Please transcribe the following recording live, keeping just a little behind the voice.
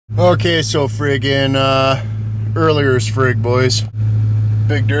Okay, so friggin' earlier's frig, boys.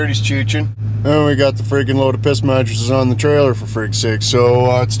 Big Dirty's chooching. And we got the friggin' load of piss mattresses on the trailer, for frig's sake.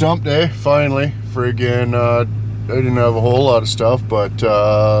 So it's dump day, finally. Friggin' I didn't have a whole lot of stuff, but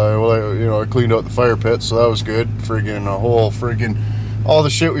well, I cleaned out the fire pit, so that was good. Friggin' a whole friggin' all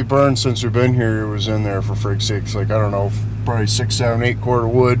the shit we burned since we've been here was in there, for frig's sake. Like, I don't know, probably 6, 7, 8 quart of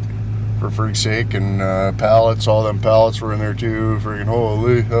wood, for frig's sake, and pallets. All them pallets were in there too. Friggin'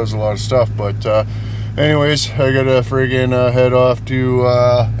 holy, that was a lot of stuff. But anyways, I gotta friggin' head off to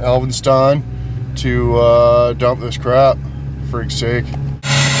Alvenston to dump this crap, for frig's sake.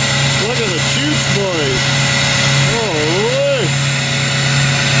 Look at the chutes, boys. Holy,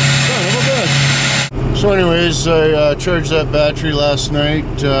 son of a bitch. So anyways, I charged that battery last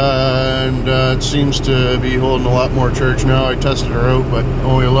night, and it seems to be holding a lot more charge now. I tested her out, but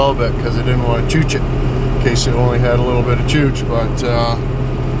only a little bit, because I didn't want to chooch it, in case it only had a little bit of chooch. But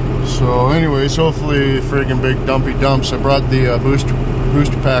so anyways, hopefully friggin' big dumpy dumps. I brought the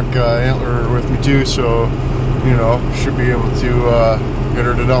booster pack antler with me too, so you know, should be able to get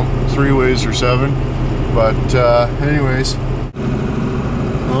her to dump 3 ways or 7. But anyways,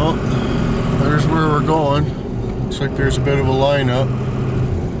 well, there's where we're going. Looks like there's a bit of a lineup.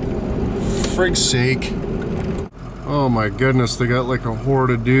 Frig's sake. Oh my goodness, they got like a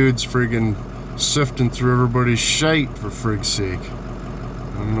horde of dudes friggin' sifting through everybody's shite, for frig's sake.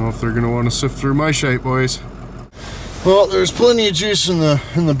 I don't know if they're gonna want to sift through my shite, boys. Well, there's plenty of juice in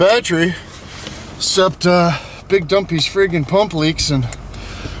the battery, except Big Dumpy's friggin' pump leaks, and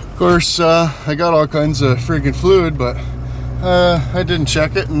of course I got all kinds of friggin' fluid, but I didn't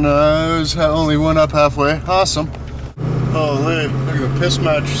check it, and it was only went up halfway. Awesome. Holy, look at the piss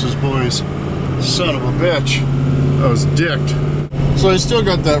mattresses, boys. Son of a bitch. I was dicked. So I still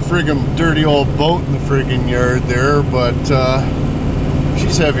got that friggin' dirty old boat in the friggin' yard there, but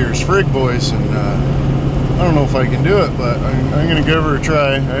she's heavier as frig, boys, and I don't know if I can do it, but I'm gonna give her a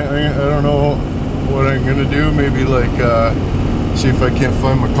try. I don't know what I'm gonna do. Maybe like see if I can't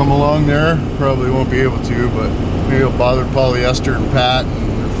find my come along there. Probably won't be able to, but maybe I'll bother Polyester and Pat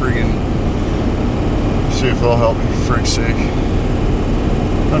and friggin' see if they'll help me, for frig's sake.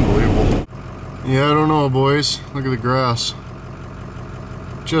 Unbelievable. Yeah, I don't know, boys. Look at the grass.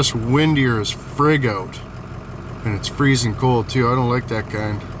 Just windier as frig out. And it's freezing cold too. I don't like that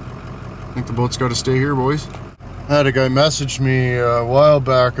kind. I think the boat's got to stay here, boys. I had a guy message me a while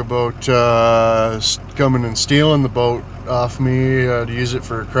back about coming and stealing the boat off me to use it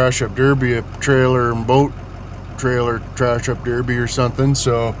for a crash up derby, a trailer and boat trailer crash up derby or something.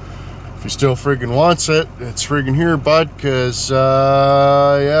 So if you still friggin' wants it, it's friggin' here, bud, because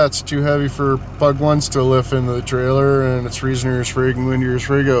yeah, it's too heavy for Pug Ones to lift into the trailer, and it's freezing as friggin' windier as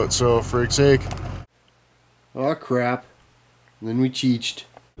frig out, so frig's sake. Oh crap. And then we cheeched.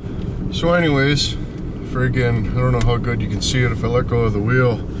 So anyways, friggin', I don't know how good you can see it if I let go of the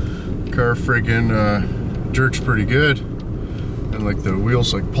wheel. The car friggin' jerks pretty good. And like the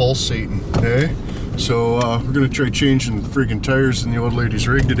wheel's like pulsating, okay? So we're gonna try changing the friggin' tires in the old lady's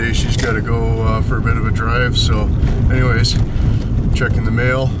rig today. She's gotta go for a bit of a drive. So anyways, checking the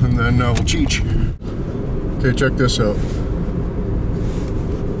mail, and then we'll cheech. Okay, check this out.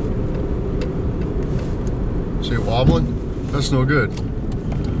 See it wobbling? That's no good.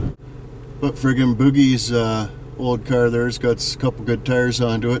 But friggin' Boogie's old car there's got a couple good tires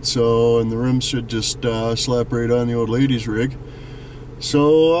onto it, so, and the rims should just slap right on the old lady's rig.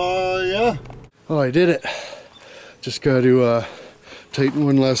 So yeah. Oh, I did it. Just got to tighten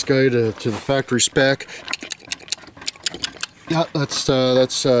one last guy to the factory spec. Yeah, that's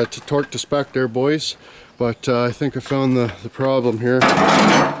to torque to spec there, boys. But I think I found the problem here.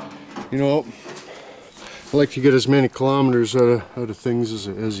 You know, I like to get as many kilometers out of things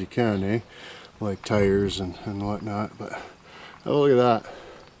as you can, eh? Like tires and whatnot. But oh, look at that.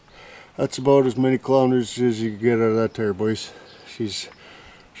 That's about as many kilometers as you can get out of that tire, boys.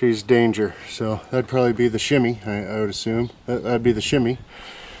 She's danger. So that'd probably be the shimmy, I would assume. That'd be the shimmy.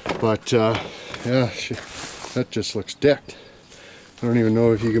 But yeah, that just looks decked. I don't even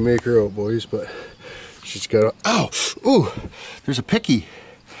know if you can make her out, boys, but she's got a, ow! Ooh! There's a picky.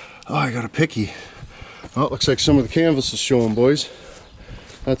 Oh, I got a picky. Oh, it looks like some of the canvas is showing, boys.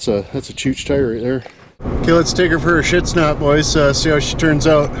 That's a chooch tire right there. Okay, let's take her for a shit snap, boys. See how she turns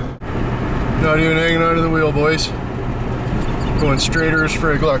out. Not even hanging onto the wheel, boys. Going straighter as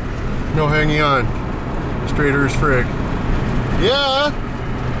frig. Look, no hanging on. Straighter as frig. Yeah.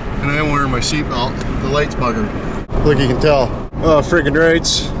 And I am wearing my seatbelt. The light's buggered. Look, you can tell. Oh, friggin'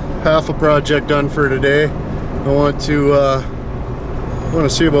 rights. Half a project done for today. I want to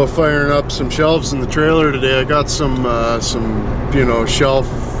see about firing up some shelves in the trailer today. I got some you know, shelf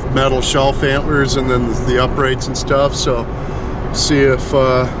metal shelf antlers and then the uprights and stuff. So see if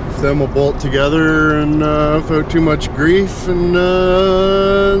them will bolt together and without too much grief, and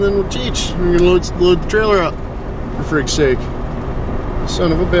then we'll teach. We're gonna load the trailer up, for frig's sake.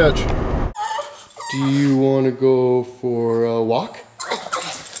 Son of a bitch. Do you want to go for a walk?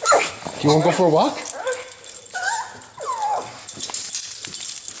 Do you want to go for a walk?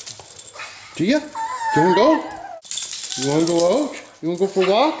 Do you? Do you want to go? You want to go out? You want to go for a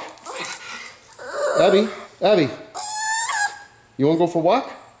walk? Abby, Abby, you want to go for a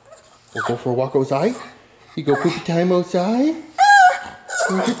walk? We'll go for a walk outside? You go poopy time outside? You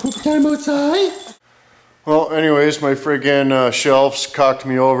want to go poopy time outside? Well, anyways, my friggin' shelves cocked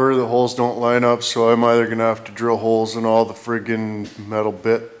me over. The holes don't line up, so I'm either gonna have to drill holes in all the friggin' metal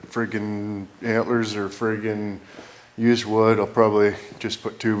friggin' antlers, or friggin' use wood. I'll probably just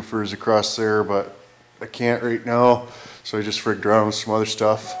put tube furs across there, but I can't right now, so I just frigged around with some other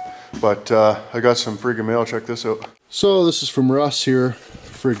stuff. But I got some friggin' mail. Check this out. So this is from Russ here,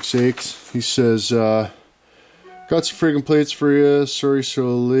 frig sakes. He says, got some friggin' plates for you. Sorry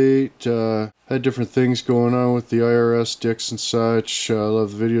so late. Had different things going on with the IRS dicks and such.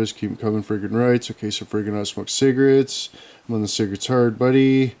 Love the videos. Keep them coming, friggin' rights. Okay, so friggin' I smoke cigarettes. I'm on the cigarettes hard,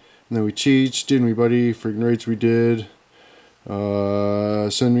 buddy. And then we cheat, didn't we, buddy? Friggin' rights we did.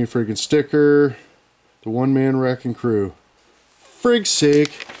 Send me a friggin' sticker. The one-man wrecking crew. Frig's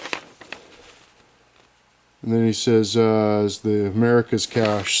sake. And then he says, is the America's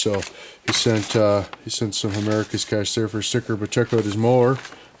cash. So he sent some America's cash there for a sticker. But check out his mower.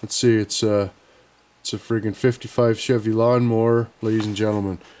 Let's see, it's a friggin' 55 Chevy lawnmower, ladies and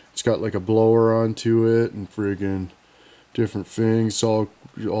gentlemen. It's got like a blower onto it and friggin' different things. All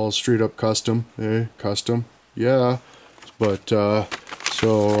straight up custom, eh? Custom, yeah. But and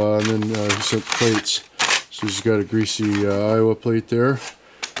then he sent plates. So he's got a greasy Iowa plate there,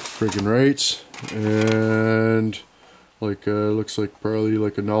 friggin' rights, and like looks like probably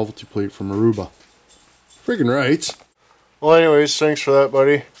like a novelty plate from Aruba. Friggin' rights. Well, anyways, thanks for that,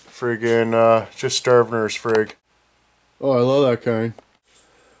 buddy. Friggin' just starving her as frig. Oh, I love that kind.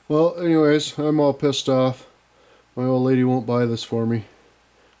 Well, anyways, I'm all pissed off. My old lady won't buy this for me.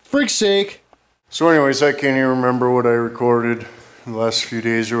 Frig's sake! So anyways, I can't even remember what I recorded in the last few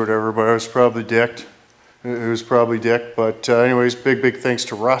days or whatever, but I was probably dicked. It was probably dick, but anyways, big thanks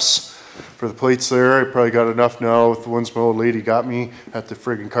to Russ for the plates there. I probably got enough now with the ones my old lady got me at the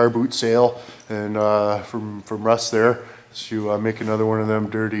friggin' car boot sale, and from Russ there, to make another one of them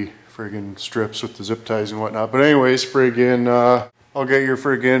dirty friggin' strips with the zip ties and whatnot. But anyways, friggin' I'll get your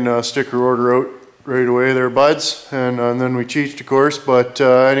friggin' sticker order out right away there, buds, and then we cheat, of course. But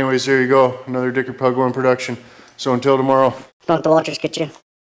anyways, there you go, another Dicker Pug One production. So until tomorrow. Don't the watchers get you?